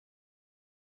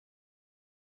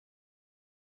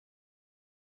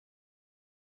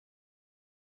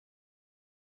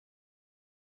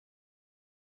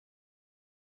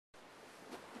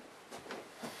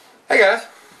guys,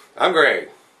 I'm Greg.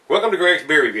 Welcome to Greg's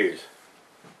Beer Reviews.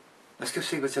 Let's go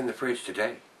see what's in the fridge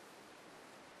today.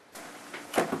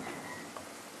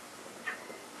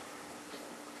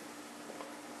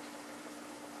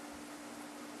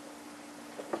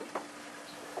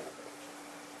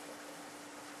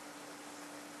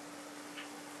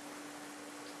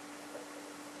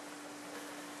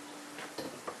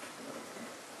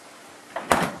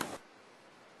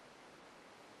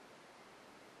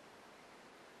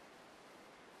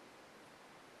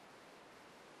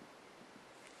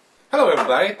 Hello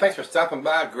everybody, thanks for stopping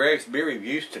by Greg's Beer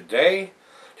Reviews today.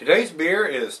 Today's beer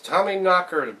is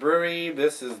Tommyknocker's Brewery.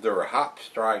 This is their Hop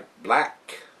Strike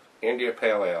Black India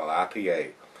Pale Ale IPA.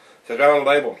 It says right on the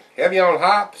label, heavy on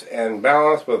hops and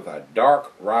balanced with a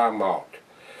dark rye malt.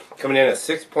 Coming in at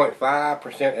 6.5%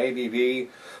 ABV.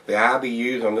 The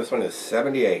IBUs on this one is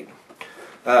 78.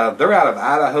 They're out of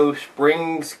Idaho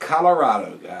Springs,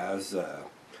 Colorado, guys.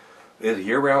 There's a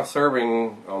year-round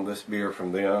serving on this beer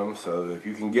from them, so if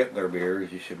you can get their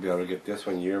beers, you should be able to get this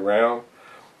one year-round.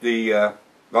 The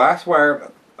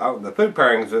glassware, the food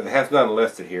pairings, it has none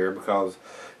listed here because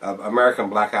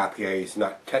American Black IPA is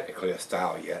not technically a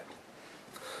style yet.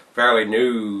 Fairly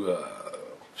new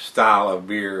style of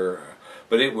beer,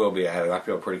 but it will be added. I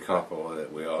feel pretty comfortable that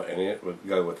it will, and it would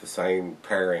go with the same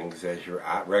pairings as your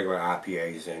regular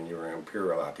IPAs and your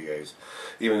Imperial IPAs.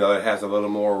 Even though it has a little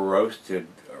more roasted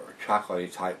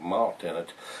chocolatey type malt in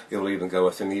it, it will even go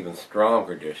with some even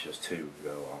stronger dishes too to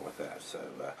go along with that. So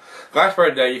glassware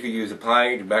today, you could use a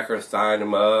pint, a becker, stein, a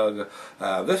mug.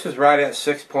 This is right at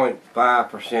 6.5%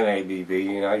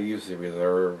 ABV, and I usually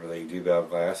reserve the Duvel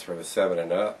glass for the 7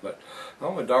 and up, but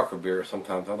on the darker beer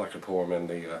sometimes I like to pour them in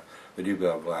the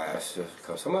Duvel glass, just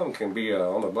because some of them can be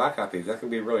on the black IPAs, that can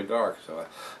be really dark, so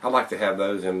I like to have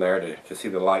those in there to see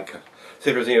the light, see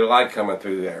if there's any light coming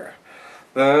through there.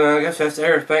 I guess that's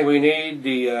everything we need.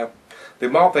 The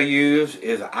malt they use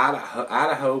is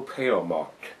Idaho Pale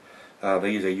Malt.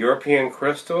 They use a European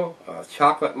Crystal, a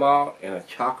chocolate malt, and a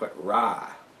chocolate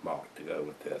rye malt to go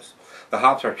with this. The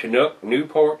hops are Chinook,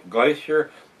 Newport,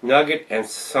 Glacier, Nugget, and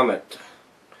Summit.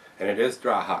 And it is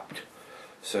dry hopped.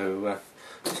 So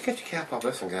let's get your cap off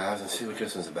this one, guys, and see what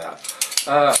this is about.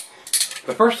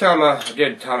 The first time I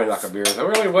did Tommyknocker beers, I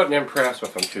really wasn't impressed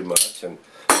with them too much. And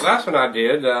the last one I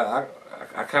did,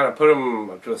 I kind of put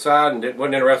them to the side and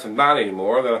wasn't interested in buying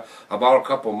anymore. Then I bought a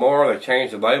couple more. They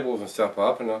changed the labels and stuff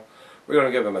up, and we're going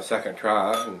to give them a second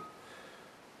try and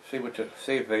see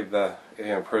if they've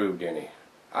improved any.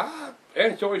 I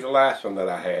enjoyed the last one that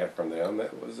I had from them.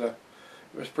 It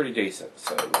was pretty decent.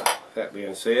 So that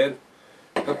being said,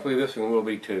 hopefully this one will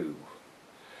be too.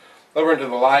 Over into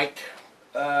the light,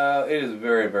 it is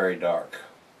very, very dark.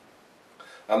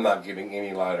 I'm not giving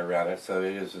any light around it, so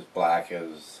it is as black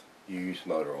as used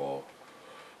motor oil.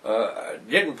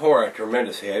 Didn't pour a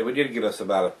tremendous head. We did give us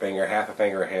about a finger, half a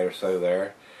finger head or so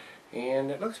there, and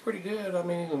it looks pretty good. I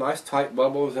mean, nice tight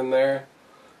bubbles in there,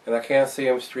 and I can see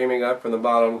them streaming up from the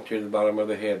bottom to the bottom of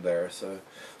the head there. So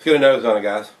let's get a nose on it,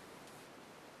 guys.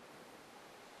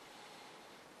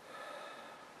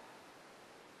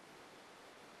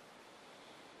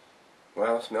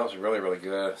 Well, it smells really, really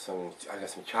good. I got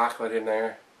some chocolate in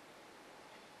there.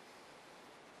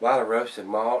 A lot of roasted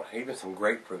malt, even some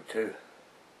grapefruit too.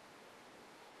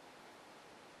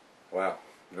 Wow,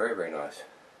 very, very nice.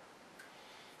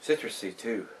 Citrusy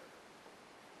too.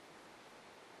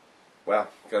 Wow,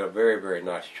 got a very, very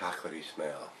nice chocolatey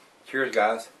smell. Cheers,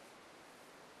 guys.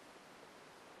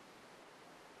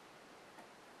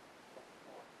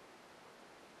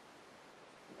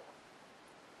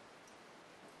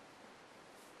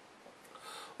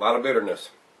 A lot of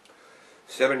bitterness.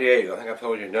 78, I think I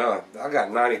told you no. I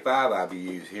got 95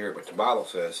 IBUs here, but the bottle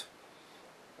says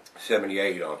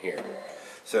 78 on here.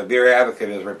 So Beer Advocate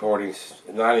is reporting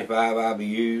 95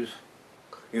 IBUs.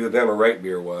 Either them or Rate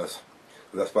Beer was.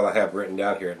 That's what I have written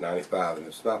down here at 95, and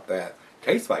it's not that. It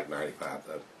tastes like 95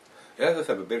 though. It does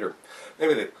have a bitter.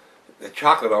 Maybe the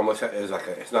chocolate almost is like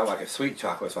it's not like a sweet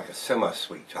chocolate, it's like a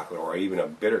semi-sweet chocolate or even a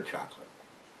bitter chocolate.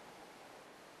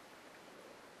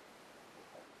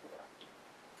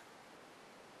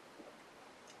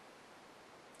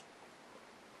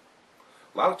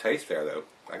 A lot of taste there, though.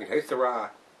 I can taste the rye.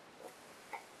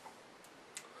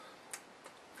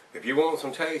 If you want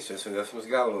some taste, this one's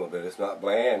got a little bit. It's not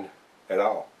bland at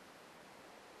all.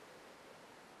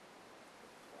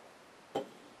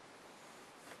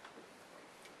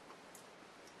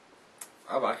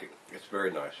 I like it. It's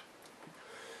very nice.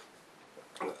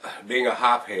 Being a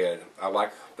hop head, I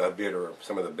like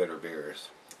some of the bitter beers.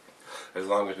 As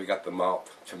long as we got the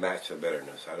malt to match the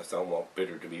bitterness. I just don't want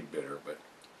bitter to be bitter, but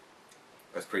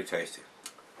that's pretty tasty.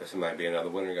 This might be another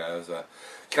winner, guys.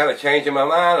 Kind of changing my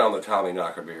mind on the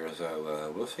Tommyknocker beer,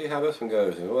 so we'll see how this one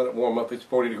goes. And we'll let it warm up. It's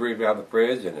 40 degrees out of the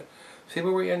fridge, and see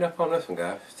where we end up on this one,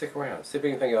 guys. Stick around. See if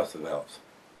anything else develops.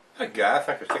 Hey, guys,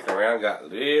 thanks for sticking around. Got a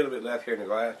little bit left here in the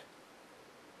glass.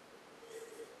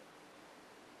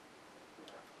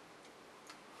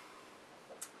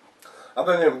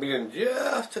 Other than being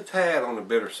just a tad on the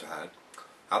bitter side,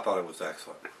 I thought it was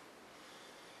excellent.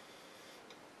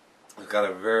 It's got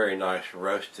a very nice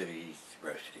roasty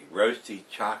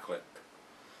chocolate,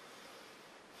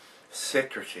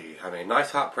 citrusy. I mean,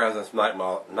 nice hop presence,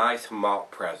 nice malt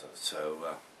presence.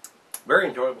 So, very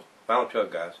enjoyable. Final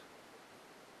chug, guys.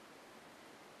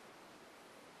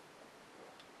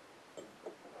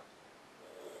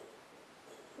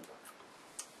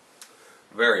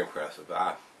 Very impressive.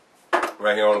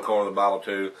 Right here on the corner of the bottle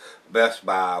too, Best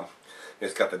Buy.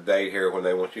 It's got the date here when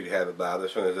they want you to have it by.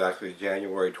 This one is actually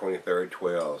January 23rd,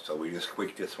 12. So we just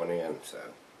squeaked this one in. So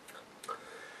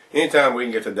anytime we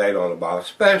can get the date on the bottle,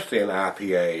 especially an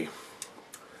IPA,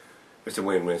 it's a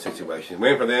win-win situation.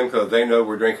 Win for them because they know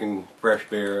we're drinking fresh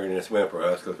beer, and it's win for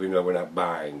us because we know we're not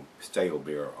buying stale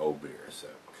beer or old beer. So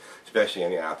especially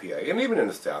in the IPA, and even in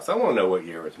the stouts, I want to know what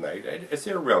year it's made. It's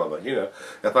irrelevant, you know.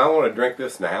 If I want to drink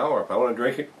this now, or if I want to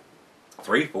drink it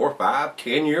 3, 4, 5,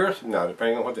 10 years from now,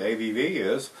 depending on what the ABV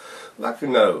is, I'd like to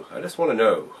know. I just want to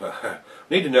know.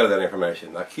 Need to know that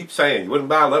information. I keep saying you wouldn't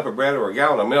buy a loaf of bread or a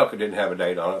gallon of milk that didn't have a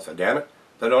date on it. So damn it,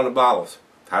 put it on the bottles.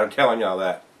 Tired of telling y'all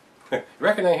that. You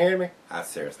reckon they hear me? I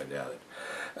seriously doubt it.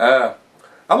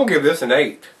 I'm gonna give this an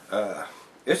 8.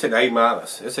 It's an A-.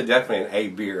 It's definitely an A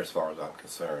beer as far as I'm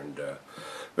concerned.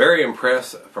 Very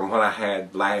impressed from what I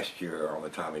had last year on the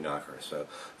Tommyknocker. So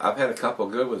I've had a couple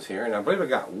of good ones here, and I believe I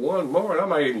got one more, and I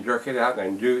might even jerk it out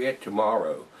and do it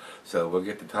tomorrow. So we'll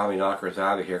get the Tommyknockers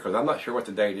out of here, because I'm not sure what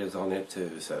the date is on it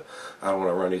too. So I don't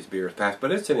want to run these beers past.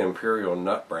 But it's an Imperial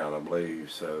Nut Brown, I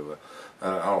believe. So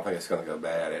I don't think it's going to go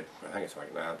bad. I think it's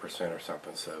like 9% or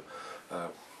something. So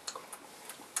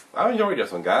I enjoyed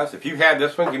this one, guys. If you had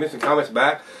this one, give me some comments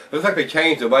back. It looks like they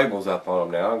changed the labels up on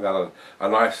them now. I've got a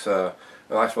nice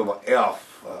little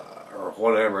elf, or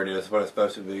whatever it is, what it's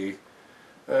supposed to be.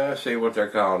 Let's see what they're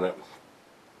calling it.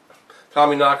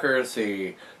 Tommyknocker, let's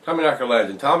see. Tommyknocker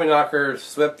legend. Tommyknocker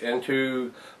slipped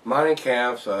into mining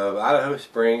camps of Idaho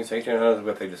Springs, 1800s,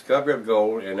 with a discovery of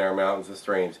gold in their mountains and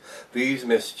streams. These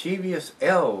mischievous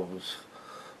elves,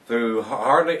 though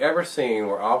hardly ever seen,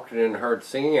 were often heard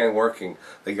singing and working.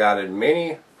 They guided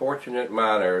many fortunate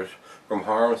miners from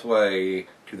harm's way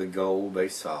to the gold they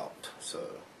sought. So,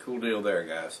 cool deal there,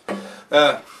 guys.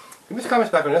 Give me some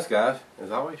comments back on this, guys.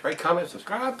 As always, rate, comment,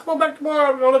 subscribe. Come on back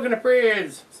tomorrow. We're going to look in the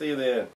fridge. See you then.